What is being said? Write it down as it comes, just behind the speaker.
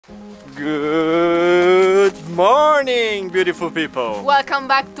Good morning, beautiful people! Welcome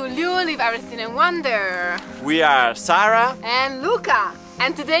back to LeAw, Leave Everything and Wander. We are Sara and Luca,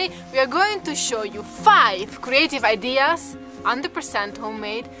 and today we are going to show you 5 creative ideas, 100%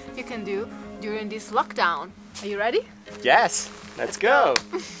 homemade, you can do during this lockdown. Are you ready? Yes, let's go!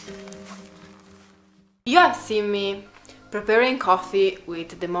 You have seen me preparing coffee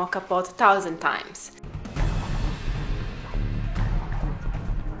with the mocha pot 1,000 times.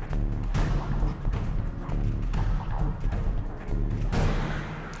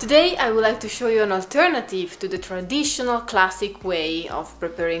 Today I would like to show you an alternative to the traditional classic way of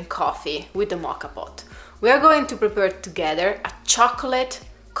preparing coffee with the mocha pot. We are going to prepare together a chocolate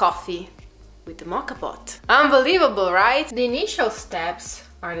coffee with the mocha pot. Unbelievable, right? The initial steps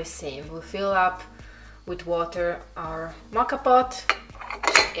are the same. We'll fill up with water our mocha pot,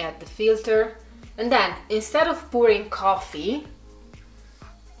 add the filter, and then instead of pouring coffee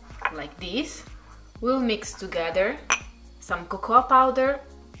like this, we'll mix together some cocoa powder,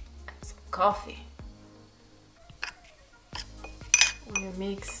 coffee. We'll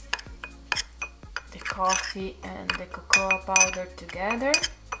mix the coffee and the cocoa powder together.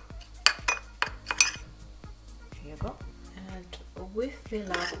 Here you go. And we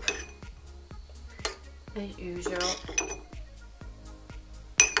fill up as usual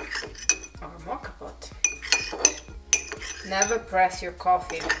our mocha pot. Never press your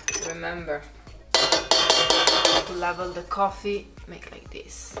coffee, remember. To level the coffee, make like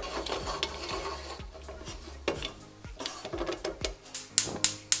this.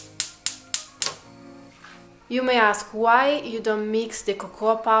 You may ask why you don't mix the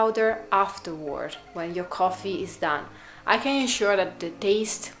cocoa powder afterward when your coffee is done. I can ensure that the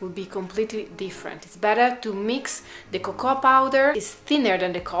taste will be completely different. It's better to mix the cocoa powder, it's thinner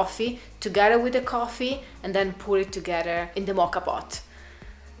than the coffee, together with the coffee and then pour it together in the mocha pot.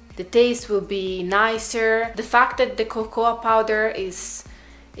 The taste will be nicer. The fact that the cocoa powder it's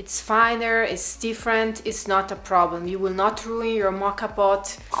finer, it's different, it's not a problem. You will not ruin your mocha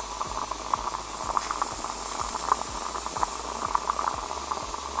pot.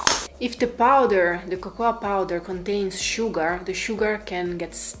 If the powder, the cocoa powder, contains sugar, the sugar can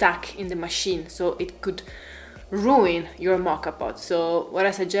get stuck in the machine, so it could ruin your mocha pot. So what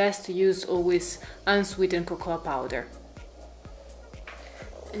I suggest to use always unsweetened cocoa powder.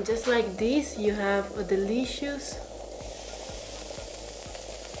 And just like this, you have a delicious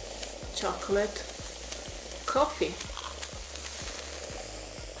chocolate coffee.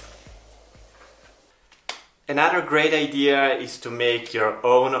 Another great idea is to make your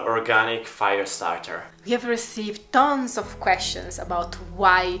own organic fire starter. We have received tons of questions about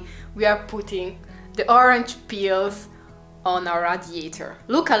why we are putting the orange peels on our radiator.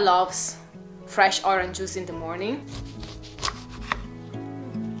 Luca loves fresh orange juice in the morning.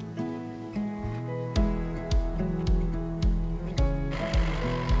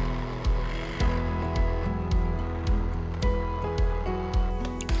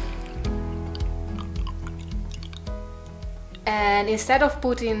 And instead of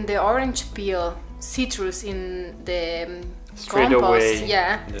putting the orange peel citrus in the compost,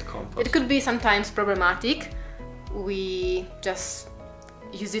 it could be sometimes problematic. We just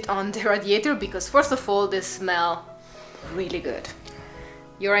use it on the radiator because first of all, they smell really good.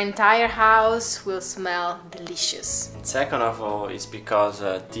 Your entire house will smell delicious. Second of all is because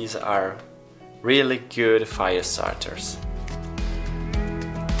these are really good fire starters.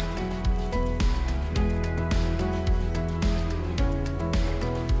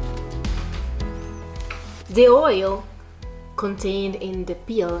 The oil contained in the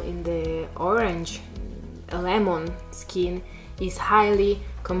peel, in the orange, lemon skin, is highly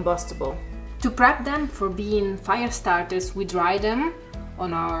combustible. To prep them for being fire starters, we dry them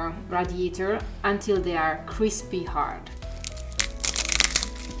on our radiator until they are crispy hard.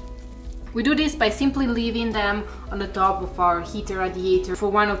 We do this by simply leaving them on the top of our heater radiator for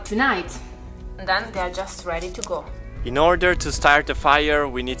 1 or 2 nights, and then they are just ready to go. In order to start a fire,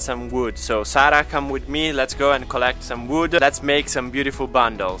 we need some wood. So Sara, come with me, let's go and collect some wood. Let's make some beautiful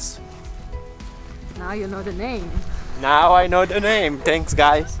bundles. Now you know the name. Now I know the name. Thanks,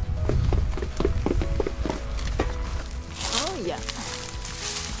 guys. Oh yeah.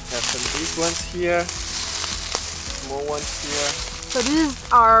 We have some big ones here, small ones here. So this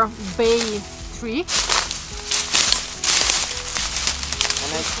is our bay tree.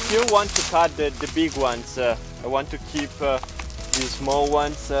 And I still want to cut the big ones. I want to keep these small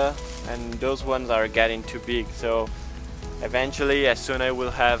ones and those ones are getting too big. So eventually, as soon as I will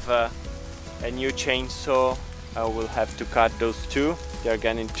have a new chainsaw, I will have to cut those two. They are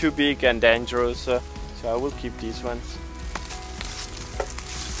getting too big and dangerous, so I will keep these ones.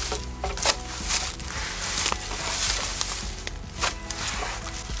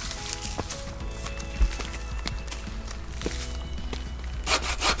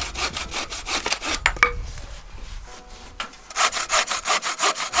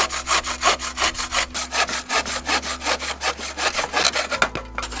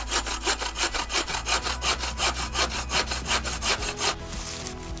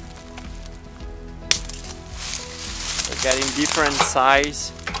 getting different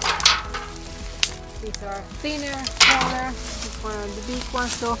size. These are thinner, smaller, this one are the big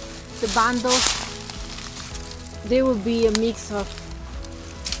ones, so the bundles, they will be a mix of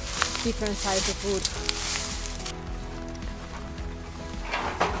different sizes of wood.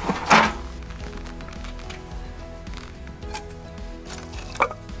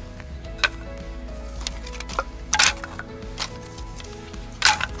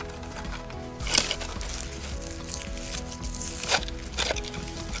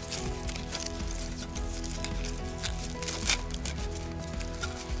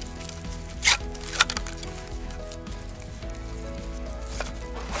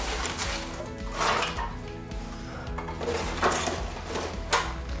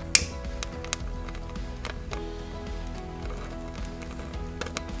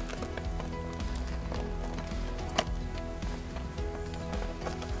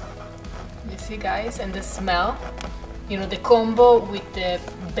 You see, guys, and the smell, you know, the combo with the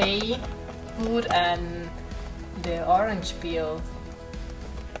bay wood and the orange peel,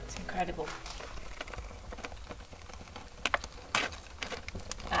 it's incredible.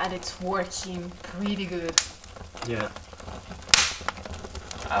 And it's working pretty good. Yeah.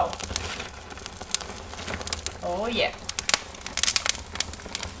 Oh. Oh yeah.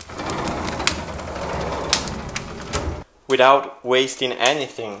 Without wasting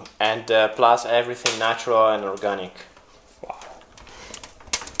anything, and plus everything natural and organic. Wow.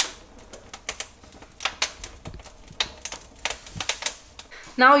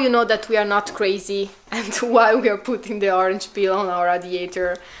 Now you know that we are not crazy and why we are putting the orange peel on our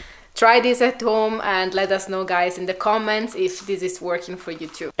radiator. Try this at home and let us know, guys, in the comments if this is working for you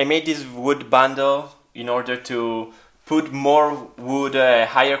too. I made this wood bundle in order to put more wood, a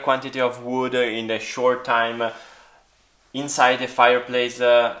higher quantity of wood in a short time inside the fireplace,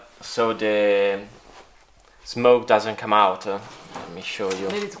 so the smoke doesn't come out. Let me show you.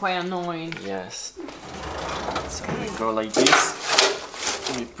 Maybe it's quite annoying. Yes. So we go like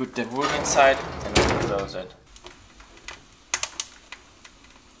this. We put the wood inside and then we close it.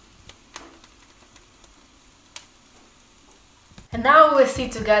 And now we'll see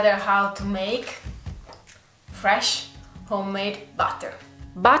together how to make fresh homemade butter.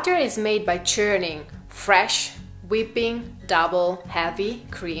 Butter is made by churning fresh, whipping double heavy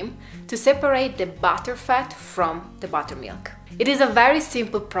cream to separate the butter fat from the buttermilk. It is a very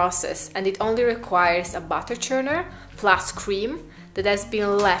simple process and it only requires a butter churner plus cream that has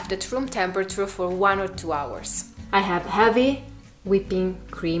been left at room temperature for 1 or 2 hours. I have heavy whipping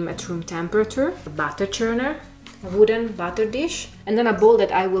cream at room temperature, a butter churner, a wooden butter dish, and then a bowl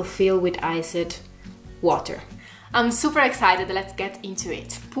that I will fill with iced water. I'm super excited, let's get into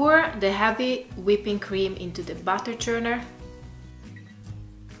it. Pour the heavy whipping cream into the butter churner.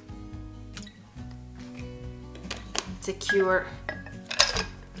 Secure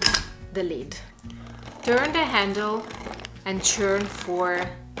the lid. Turn the handle and churn for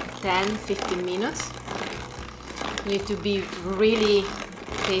 10-15 minutes. You need to be really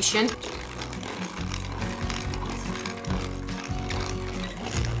patient.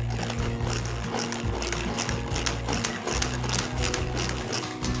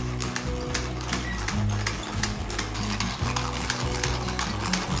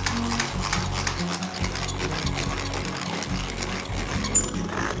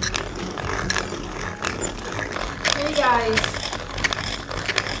 Guys,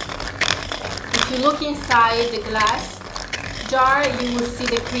 if you look inside the glass jar, you will see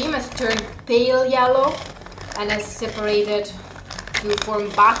the cream has turned pale yellow and has separated to form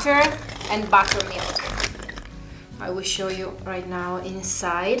butter and buttermilk. I will show you right now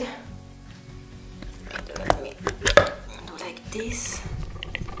inside. Let me do like this.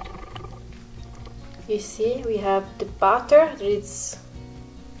 You see, we have the butter that is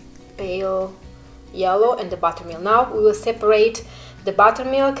pale yellow and the buttermilk. Now we will separate the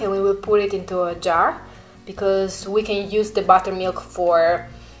buttermilk and we will put it into a jar because we can use the buttermilk for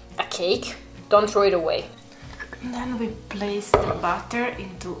a cake. Don't throw it away. And then we place the butter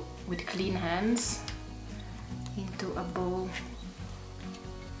with clean hands into a bowl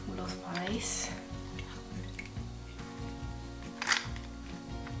full of ice.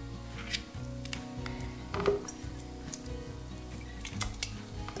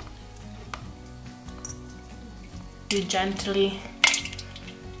 You gently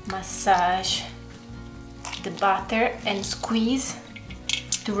massage the butter and squeeze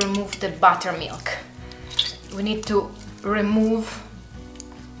to remove the buttermilk. We need to remove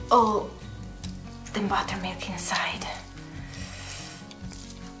all the buttermilk inside.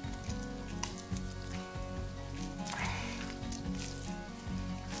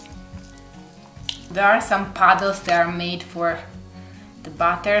 There are some paddles that are made for the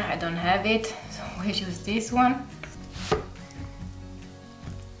butter. I don't have it, so we use this one.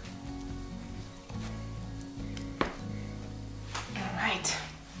 Alright.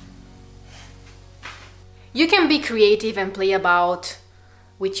 You can be creative and play about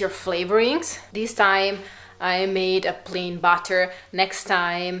with your flavorings. This time I made a plain butter. Next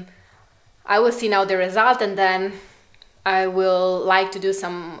time I will see now the result, and then I will like to do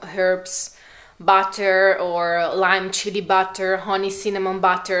some herbs butter or lime chili butter, honey cinnamon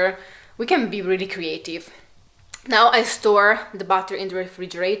butter. We can be really creative. Now I store the butter in the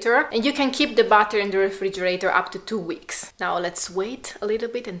refrigerator, and you can keep the butter in the refrigerator up to 2 weeks. Now let's wait a little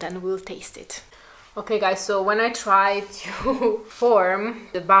bit and then we'll taste it. Okay guys, so when I tried to form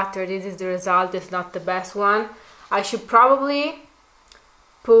the butter, this is the result. It's not the best one. I should probably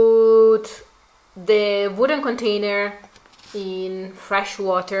put the wooden container in fresh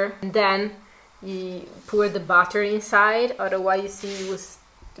water and then you pour the butter inside, otherwise you see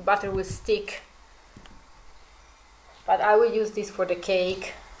the butter will stick. But I will use this for the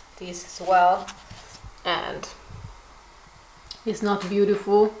cake, this as well, and it's not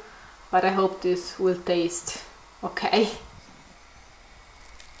beautiful, but I hope this will taste okay.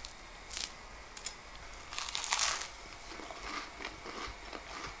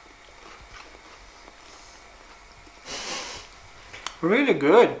 Really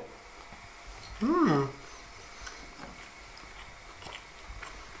good.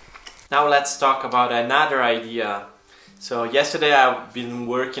 Now let's talk about another idea. So yesterday I've been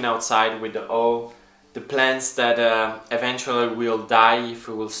working outside with all the plants that eventually will die if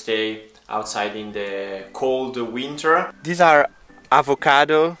we will stay outside in the cold winter. These are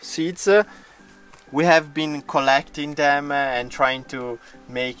avocado seeds. We have been collecting them and trying to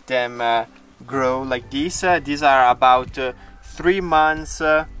make them grow like this. These are about 3 months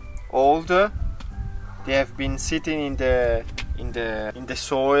old. They have been sitting in the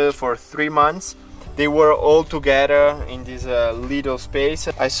soil for 3 months. They were all together in this little space.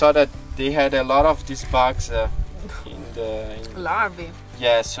 I saw that they had a lot of these bugs in larvae.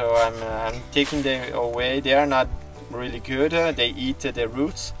 Yeah, so I'm taking them away. They are not really good. They eat the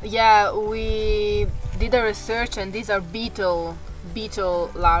roots. Yeah, we did a research and these are beetle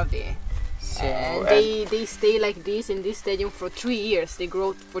larvae. So, and they stay like this in this stadium for 3 years. They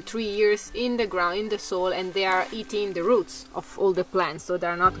grow for 3 years in the ground, in the soil, and they are eating the roots of all the plants. So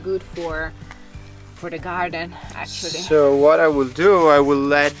they're not good for the garden, actually. So what I will do, I will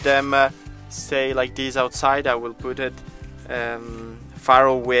let them stay like this outside. I will put it far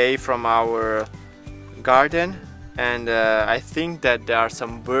away from our garden, and I think that there are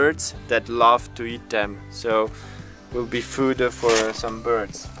some birds that love to eat them. So will be food for some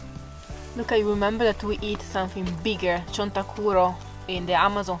birds. Look, I remember that we eat something bigger, chontakuro, in the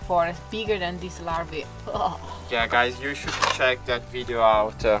Amazon forest, bigger than this larvae. Oh. Yeah, guys, you should check that video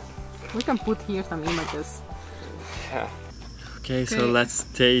out. We can put here some images. Yeah. Okay, so let's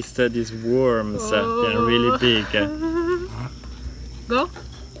taste these worms. They're really big. Go.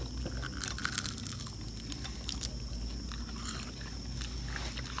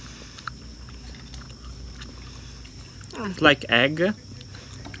 It's like egg.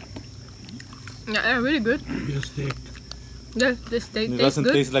 Yeah, they're really good. Just steak. Yeah, the steak It tastes doesn't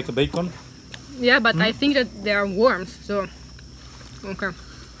good. taste like a bacon? Yeah, but I think that they are worms, so okay.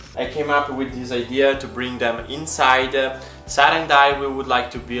 I came up with this idea to bring them inside. Sara and I, we would like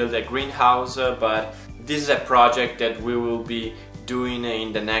to build a greenhouse, but this is a project that we will be doing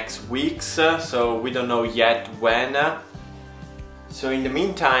in the next weeks, so we don't know yet when. So in the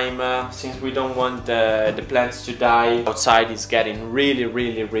meantime, since we don't want the plants to die, outside is getting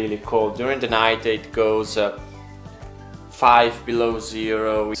really cold. During the night it goes 5 below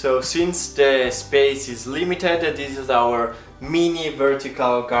 0. So since the space is limited, this is our mini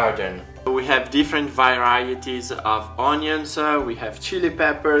vertical garden. We have different varieties of onions, we have chili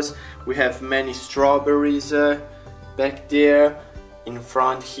peppers, we have many strawberries back there. In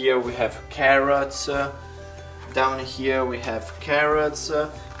front here we have carrots, down here we have carrots,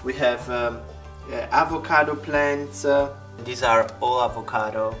 we have avocado plants. These are all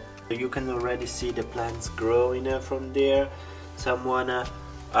avocado. You can already see the plants growing from there. Some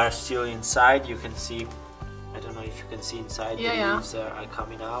are still inside. You can see, I don't know if you can see inside, the leaves are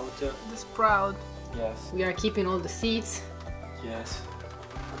coming out. The sprout. Yes. We are keeping all the seeds. Yes.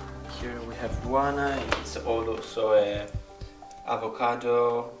 Here we have one. It's also a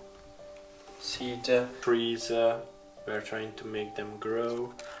avocado seed trees. We're trying to make them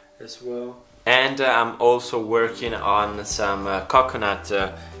grow as well. And I'm also working on some coconut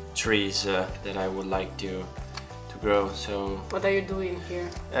trees that I would like to grow. So what are you doing here?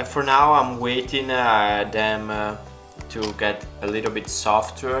 For now I'm waiting them to get a little bit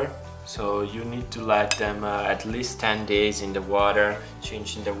softer. So you need to let them at least 10 days in the water,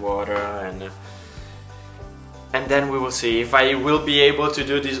 changing the water, and then we will see. If I will be able to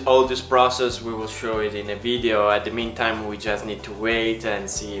do all this process, we will show it in a video. At the meantime, we just need to wait and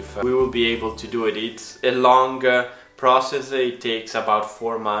see if we will be able to do it. It's a long process. It takes about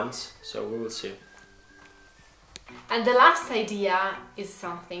 4 months, so we will see. And the last idea is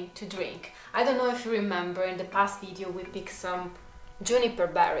something to drink. I don't know if you remember, in the past video we picked some juniper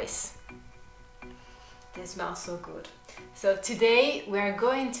berries. They smell so good. So today we are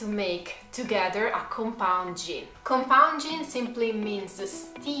going to make together a compound gin. Compound gin simply means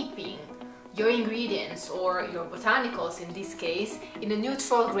steeping your ingredients, or your botanicals in this case, in a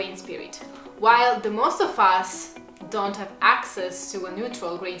neutral grain spirit. While the most of us don't have access to a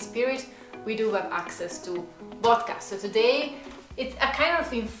neutral grain spirit, we do have access to vodka. So today it's a kind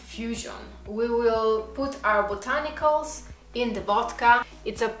of infusion. We will put our botanicals in the vodka.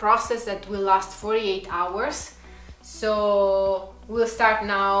 It's a process that will last 48 hours. So we'll start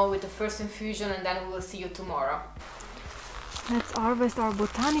now with the first infusion and then we will see you tomorrow. Let's harvest our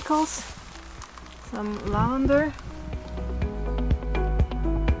botanicals. Some lavender,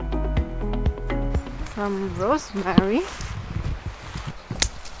 some rosemary,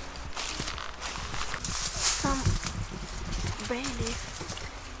 some bay leaf.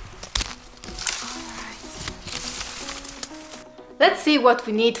 Let's see what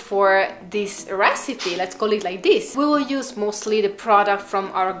we need for this recipe, let's call it like this. We will use mostly the product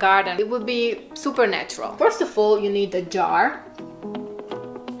from our garden. It will be super natural. First of all, you need a jar.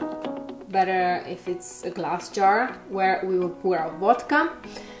 Better if it's a glass jar where we will pour our vodka.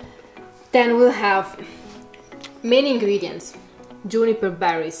 Then we'll have main ingredients. Juniper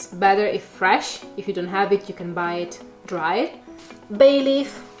berries, better if fresh. If you don't have it, you can buy it dried. Bay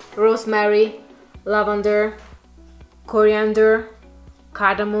leaf, rosemary, lavender, coriander,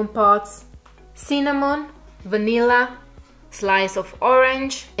 cardamom pods, cinnamon, vanilla, slice of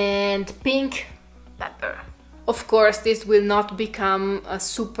orange, and pink pepper. Of course, this will not become a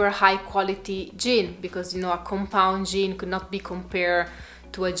super high quality gin, because you know, a compound gin could not be compared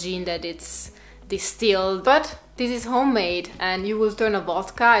to a gin that it's distilled, but this is homemade and you will turn a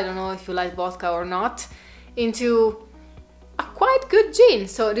vodka, I don't know if you like vodka or not, into a quite good gin.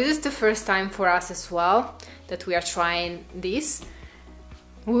 So this is the first time for us as well that we are trying this.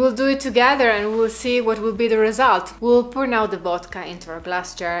 We will do it together and we will see what will be the result. We will pour now the vodka into our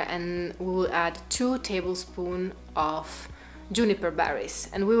glass jar and we will add 2 tablespoons of juniper berries,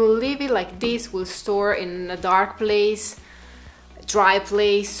 and we will leave it like this. We'll store in a dark place, dry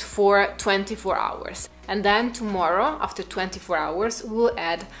place for 24 hours, and then tomorrow after 24 hours we'll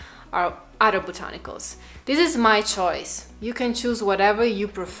add our other botanicals. This is my choice, you can choose whatever you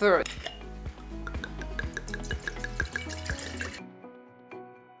prefer.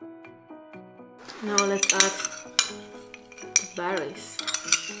 Now let's add the berries.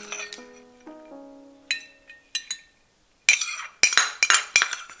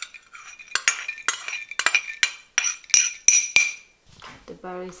 The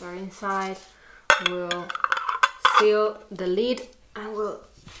berries are inside. We'll seal the lid and we'll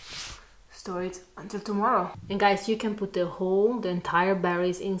store it until tomorrow. And guys, you can put the entire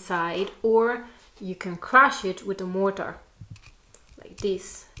berries inside, or you can crush it with a mortar like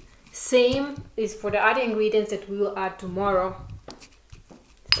this. Same is for the other ingredients that we will add tomorrow.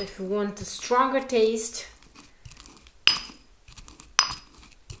 So if you want a stronger taste,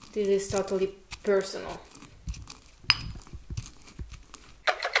 this is totally personal.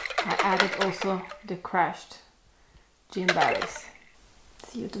 I added also the crushed gin berries.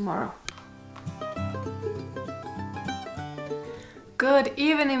 See you tomorrow. Good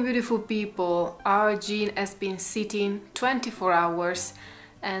evening, beautiful people. Our gin has been sitting 24 hours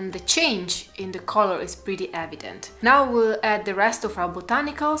and the change in the color is pretty evident. Now we'll add the rest of our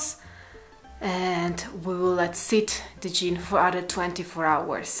botanicals and we will let sit the gin for other 24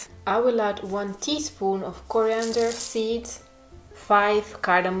 hours. I will add 1 teaspoon of coriander seeds, 5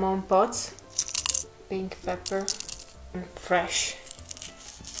 cardamom pods, pink pepper, and fresh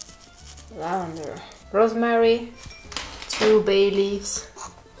lavender, rosemary, 2 bay leaves,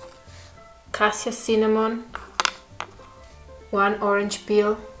 cassia cinnamon, 1 orange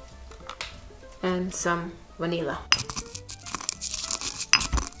peel, and some vanilla.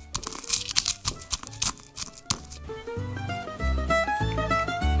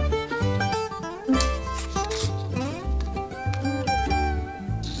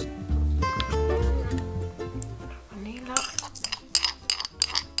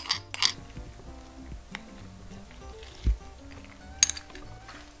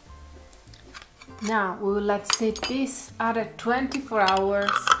 Now we will let sit this other 24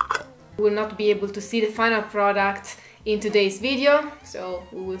 hours. We will not be able to see the final product in today's video, so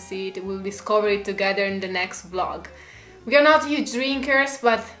we will see it, we'll discover it together in the next vlog. We are not huge drinkers,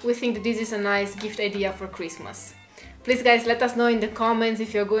 but we think that this is a nice gift idea for Christmas. Please guys, let us know in the comments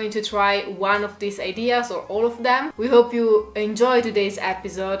if you're going to try one of these ideas or all of them. We hope you enjoy today's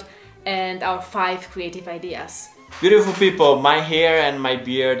episode and our 5 creative ideas. Beautiful people, my hair and my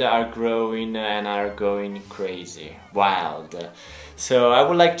beard are growing and are going crazy, wild. So I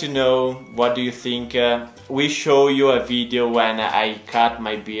would like to know, what do you think? We show you a video when I cut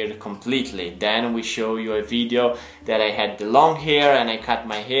my beard completely. Then we show you a video that I had the long hair and I cut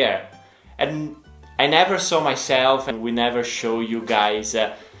my hair. And I never saw myself, and we never show you guys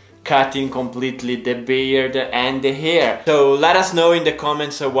cutting completely the beard and the hair. So let us know in the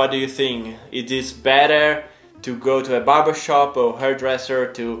comments what do you think. It is better to go to a barbershop or hairdresser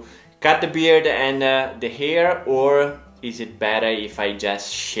to cut the beard and the hair, or is it better if I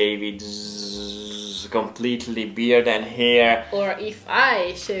just shave it completely, beard and hair? Or if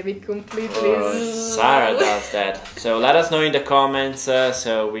I shave it completely. Or Sarah does that. So let us know in the comments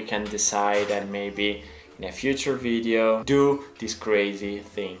so we can decide and maybe in a future video do this crazy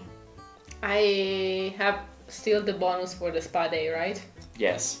thing. I have still the bonus for the spa day, right?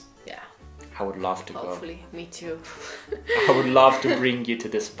 Yes. Yeah. I would love to Hopefully, me too. I would love to bring you to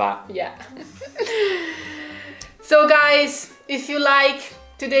the spa. Yeah. So guys, if you like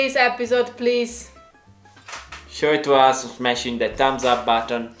today's episode, please show it to us, smashing the thumbs up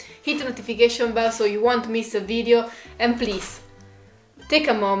button. Hit the notification bell so you won't miss a video, and please take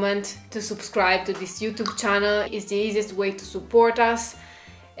a moment to subscribe to this YouTube channel. It's the easiest way to support us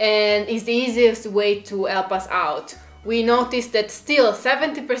and it's the easiest way to help us out. We noticed that still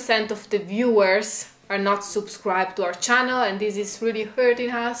 70% of the viewers are not subscribed to our channel, and this is really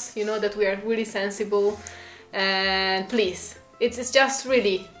hurting us. You know that we are really sensible, and please, it's just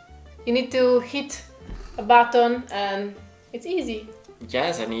really, you need to hit a button and it's easy.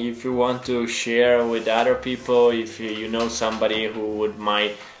 Yes, and if you want to share with other people, if you know somebody who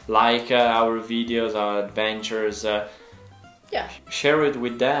might like our videos, our adventures, yeah, share it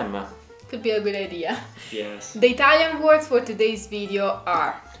with them. Could be a good idea. Yes. The Italian words for today's video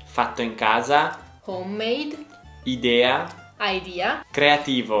are fatto in casa, homemade, idea, idea,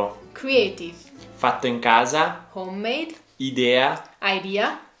 creativo. creative. Fatto in casa, Homemade, idea,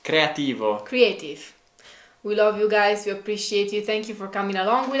 idea, creativo. creative. We love you guys, we appreciate you, thank you for coming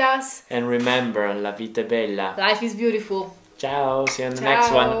along with us. And remember, la vita è bella. Life is beautiful. Ciao, see you in the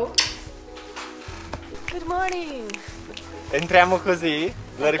next one. Good morning. Entriamo così?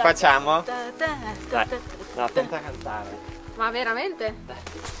 Lo rifacciamo? Dai, no, tenta a cantare. Ma veramente?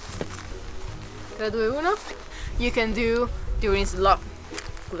 3, 2, 1. You can do during slow.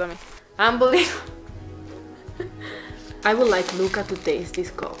 Scusami. Unbelievable. I would like Luca to taste this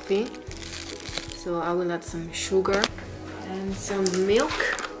coffee. So I will add some sugar and some milk.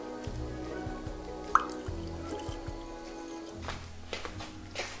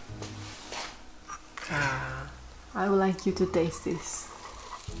 I would like you to taste this.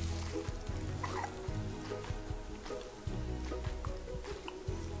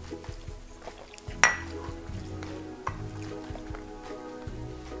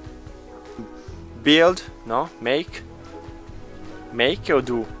 Build, no? Make o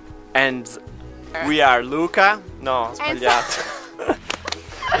do? And we are Luca? No, ho sbagliato.